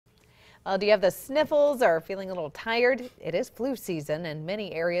Do you have the sniffles or feeling a little tired? It is flu season and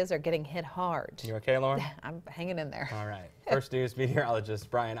many areas are getting hit hard. You okay, Lauren? I'm hanging in there. All right. First News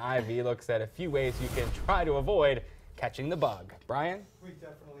meteorologist Brian Ivy looks at a few ways you can try to avoid catching the bug. Brian? We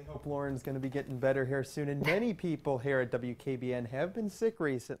definitely hope Lauren's going to be getting better here soon. And many people here at WKBN have been sick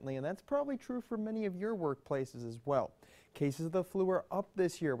recently, and that's probably true for many of your workplaces as well. Cases of the flu are up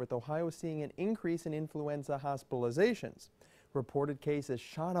this year, with Ohio seeing an increase in influenza hospitalizations. Reported cases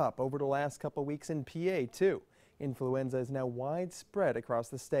shot up over the last couple weeks in PA, too. Influenza is now widespread across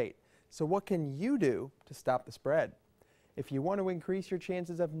the state. So what can you do to stop the spread? If you want to increase your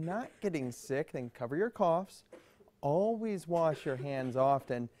chances of not getting sick, then cover your coughs. Always wash your hands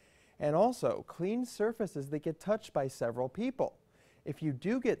often, and also clean surfaces that get touched by several people. If you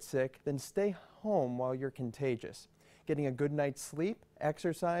do get sick, then stay home while you're contagious. Getting a good night's sleep,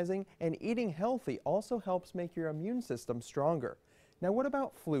 exercising, and eating healthy also helps make your immune system stronger. Now, what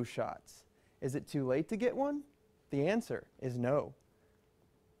about flu shots? Is it too late to get one? The answer is no.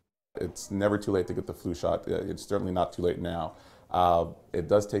 It's never too late to get the flu shot. It's certainly not too late now. It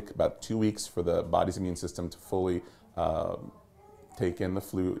does take about 2 weeks for the body's immune system to fully take in the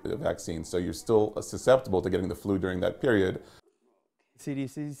flu vaccine. So you're still susceptible to getting the flu during that period.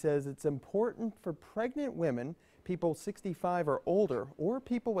 CDC says it's important for pregnant women, people 65 or older, or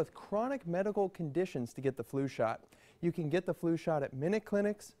people with chronic medical conditions to get the flu shot. You can get the flu shot at Minute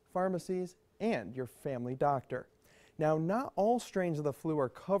Clinics, pharmacies, and your family doctor. Now, not all strains of the flu are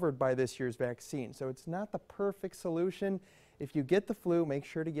covered by this year's vaccine, so it's not the perfect solution. If you get the flu, make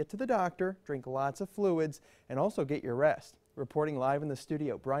sure to get to the doctor, drink lots of fluids, and also get your rest. Reporting live in the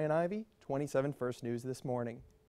studio, Brian Ivy, 27 First News This Morning.